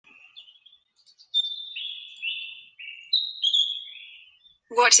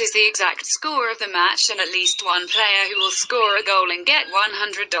What is the exact score of the match and at least one player who will score a goal and get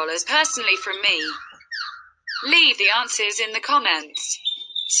 $100 personally from me? Leave the answers in the comments.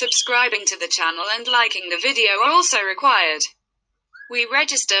 Subscribing to the channel and liking the video are also required. We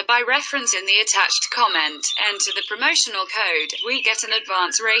register by reference in the attached comment. Enter the promotional code. We get an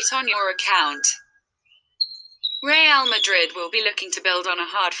advance rate on your account. Real Madrid will be looking to build on a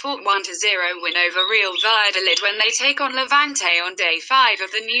hard-fought 1-0 win over Real Valladolid when they take on Levante on day 5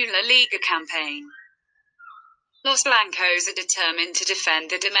 of the new La Liga campaign. Los Blancos are determined to defend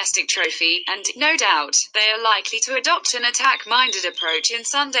the domestic trophy, and, no doubt, they are likely to adopt an attack-minded approach in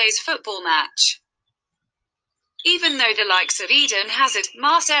Sunday's football match. Even though the likes of Eden Hazard,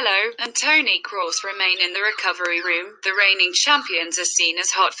 Marcelo, and Toni Kroos remain in the recovery room, the reigning champions are seen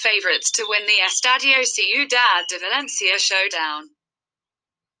as hot favourites to win the Estadio Ciudad de Valencia showdown.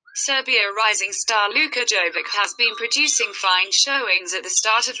 Serbia rising star Luka Jovic has been producing fine showings at the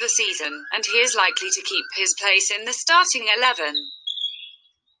start of the season, and he is likely to keep his place in the starting 11.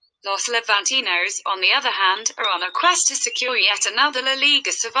 Los Levantinos, on the other hand, are on a quest to secure yet another La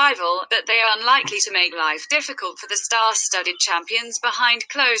Liga survival, but they are unlikely to make life difficult for the star-studded champions behind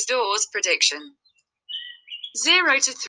closed doors. Prediction: 0-3.